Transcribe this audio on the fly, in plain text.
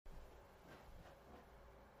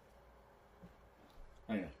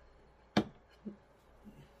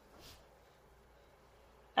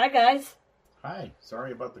Hi, guys. Hi.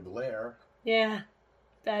 Sorry about the glare. Yeah,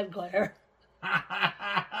 bad glare.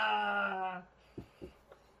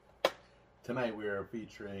 Tonight we are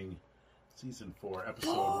featuring Season 4,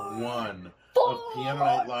 Episode 1 of Piano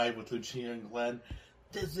Night Live with Lucia and Glenn.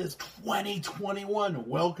 This is 2021.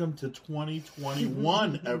 Welcome to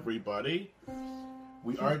 2021, everybody.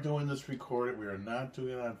 We are doing this recorded. We are not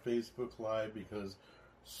doing it on Facebook Live because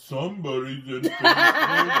somebody's in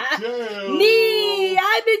Facebook jail. Me!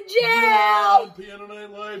 I'm in jail! Piano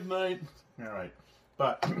Night Live night. All right.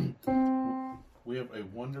 But we have a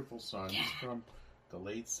wonderful song. It's from the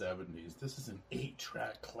late 70s. This is an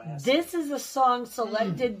 8-track classic. This is a song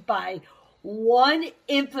selected by one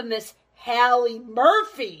infamous Hallie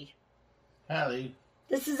Murphy. Hallie.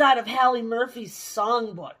 This is out of Hallie Murphy's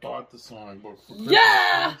songbook. Bought the songbook for Christmas.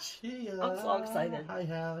 Yeah! Lucia. I'm so excited. Hi,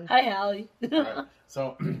 Hallie. Hi, Hallie. All right.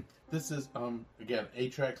 So, this is, again,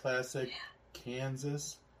 8-track classic,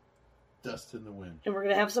 Kansas, Dust in the Wind. And we're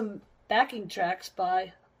going to have some backing tracks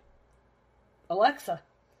by Alexa.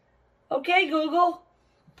 Okay, Google,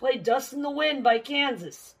 play Dust in the Wind by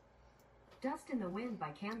Kansas. Dust in the Wind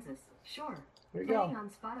by Kansas. Sure. Here we Playing go. on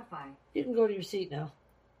Spotify. You can go to your seat now.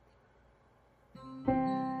 Happy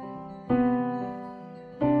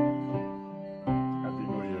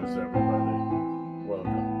New Year's, everybody.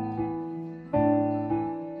 Welcome.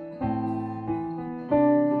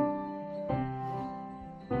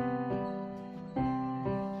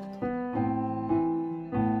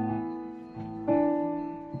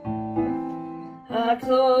 I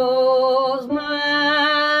close my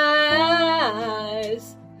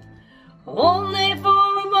eyes only for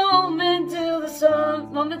a moment till the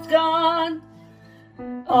moment's gone.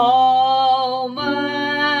 All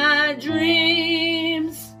my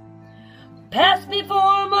dreams pass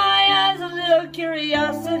before my eyes, a little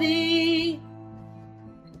curiosity.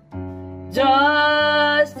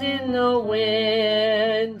 Dust in the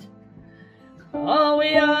wind. All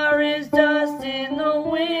we are is dust in the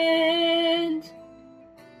wind.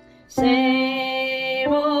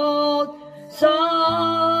 Same old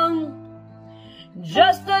song,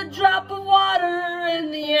 just a drop of water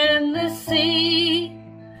in the endless sea.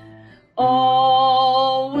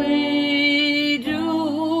 All we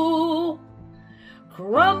do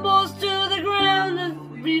crumbles to the ground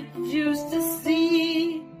and refuse to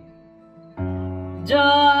see.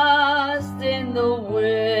 Dust in the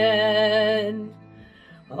wind.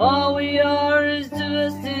 All we are is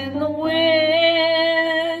dust in the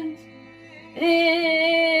wind.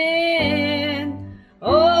 And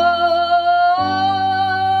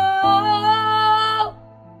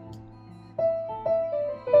oh,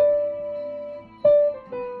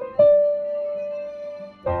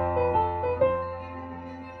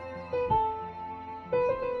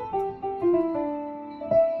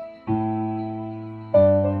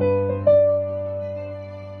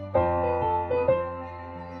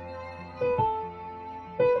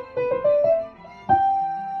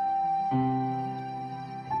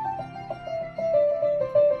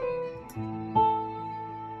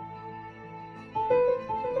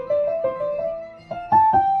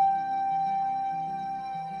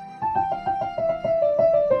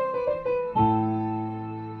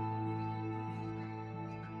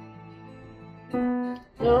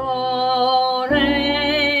 don't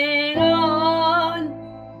hang on.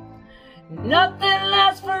 Nothing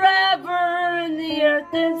lasts forever in the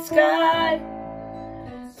earth and sky.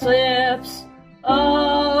 Slips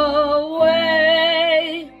away.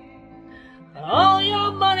 All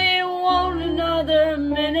your money won't another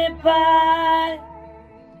minute buy.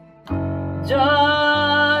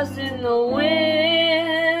 Dust in the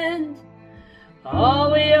wind.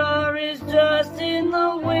 All we are is dust in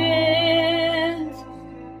the wind.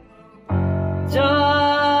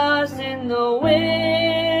 Dust in the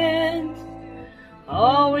wind.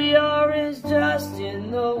 All we are is dust in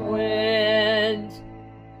the wind.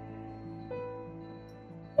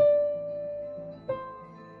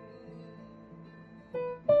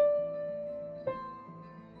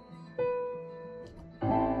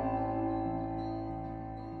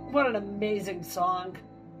 What an amazing song.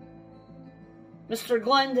 Mr.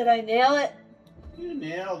 Glenn, did I nail it? You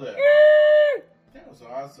nailed it. That was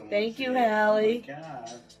awesome. Thank you, Lucia. Hallie. Oh, my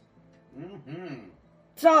God. Mm-hmm.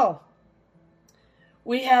 So,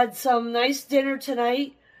 we had some nice dinner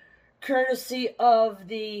tonight, courtesy of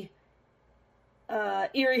the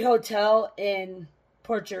Erie Hotel in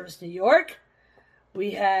Port Jervis, New York.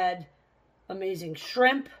 We had amazing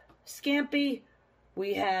shrimp scampi.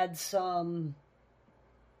 We had some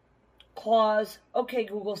claws. Okay,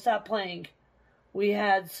 Google, stop playing. We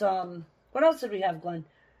had some... What else did we have, Glenn?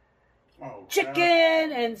 Oh, chicken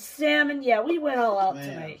crap. and salmon. Yeah, we went all out Lamb,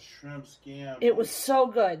 tonight. shrimp, scampi. It was so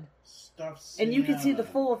good. Stuffed And you can see the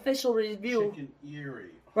salmon, full official review Chicken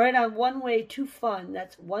Erie. right on One Way to Fun.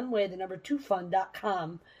 That's one way, the number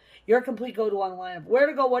 2fun.com. Your complete go-to online of where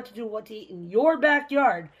to go, what to do, what to eat in your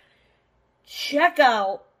backyard. Check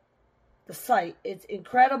out the site. It's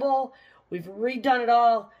incredible. We've redone it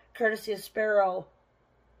all, courtesy of Sparrow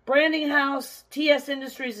Branding House. TS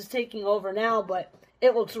Industries is taking over now, but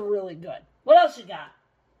it looks really good. What else you got?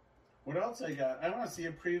 What else I got? I want to see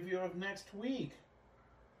a preview of next week.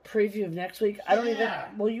 Preview of next week? I don't even...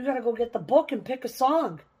 Well, you got to go get the book and pick a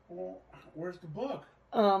song. Well, where's the book?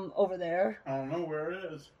 Over there. I don't know where it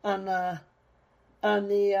is. On the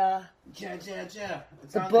Yeah.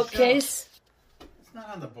 It's the on bookcase. It's not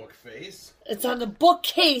on the book face. It's on the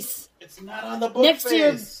bookcase. It's not on the book Next to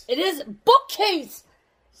your... face. It is bookcase.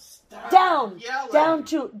 Stop Down.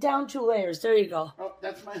 yelling. Down two layers. There you go. Oh,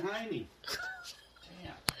 that's my hiney.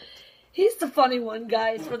 Damn. He's the funny one,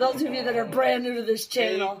 guys. For those of you that are brand new to this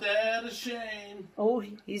channel. Ain't that a shame? Oh,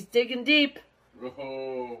 he's digging deep.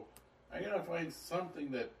 Oh, I gotta find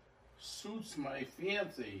something that suits my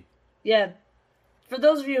fancy. Yeah. For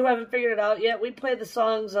those of you who haven't figured it out yet, we play the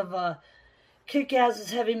songs of Kick-Ass's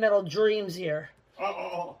Heavy Metal Dreams here.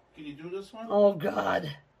 Oh, can you do this one? Oh, God.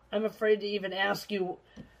 I'm afraid to even ask you.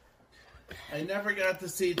 I never got to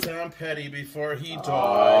see Tom Petty before he died.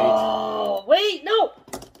 Oh, wait, no.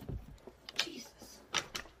 Jesus.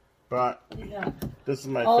 But Yeah. this is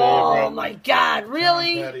my Oh, favorite my God.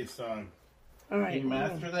 Really? Tom Petty song. All right. Can you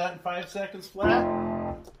master that in 5 seconds flat?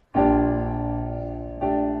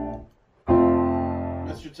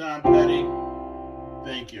 Mr. Tom Petty,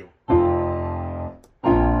 thank you.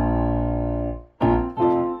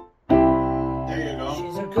 There you go.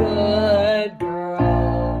 She's a good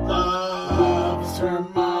girl. Loves her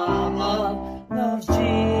mama Loves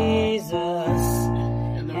Jesus.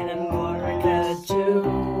 and And America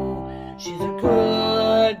too. She's a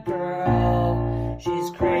good girl.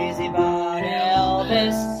 She's crazy about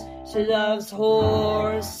Elvis. She loves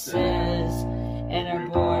horses. And her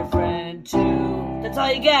boyfriend too. That's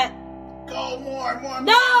all you get. Go more.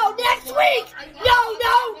 No, next week! No.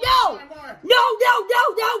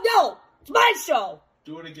 No. It's my show.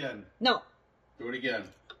 Do it again. No. Do it again.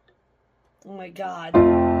 Oh my God.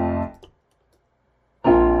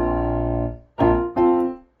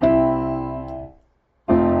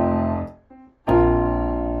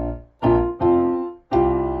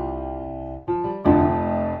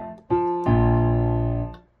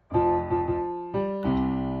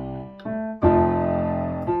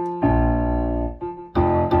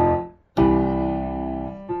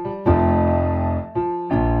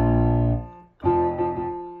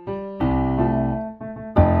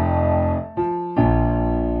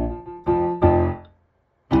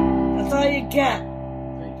 That's all you get.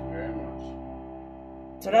 Thank you very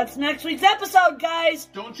much. So that's next week's episode, guys.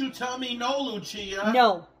 Don't you tell me no, Lucia.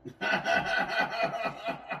 No.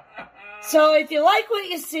 So if you like what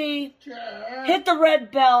you see, hit the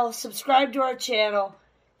red bell, subscribe to our channel,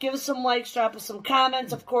 give us some likes, drop us some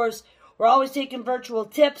comments. Of course, we're always taking virtual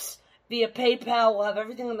tips via PayPal. We'll have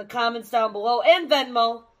everything in the comments down below, and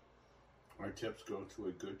Venmo. Our tips go to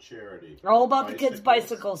a good charity. All about the kids'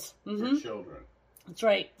 bicycles. For children. That's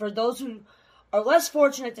right. For those who are less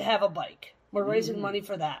fortunate to have a bike. We're raising money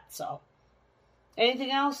for that, so.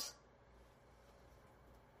 Anything else?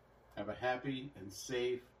 Have a happy and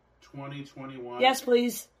safe 2021. Yes,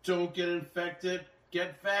 please. Don't get infected.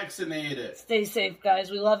 Get vaccinated. Stay safe, guys.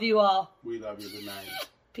 We love you all. We love you. Good night.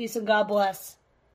 Peace and God bless.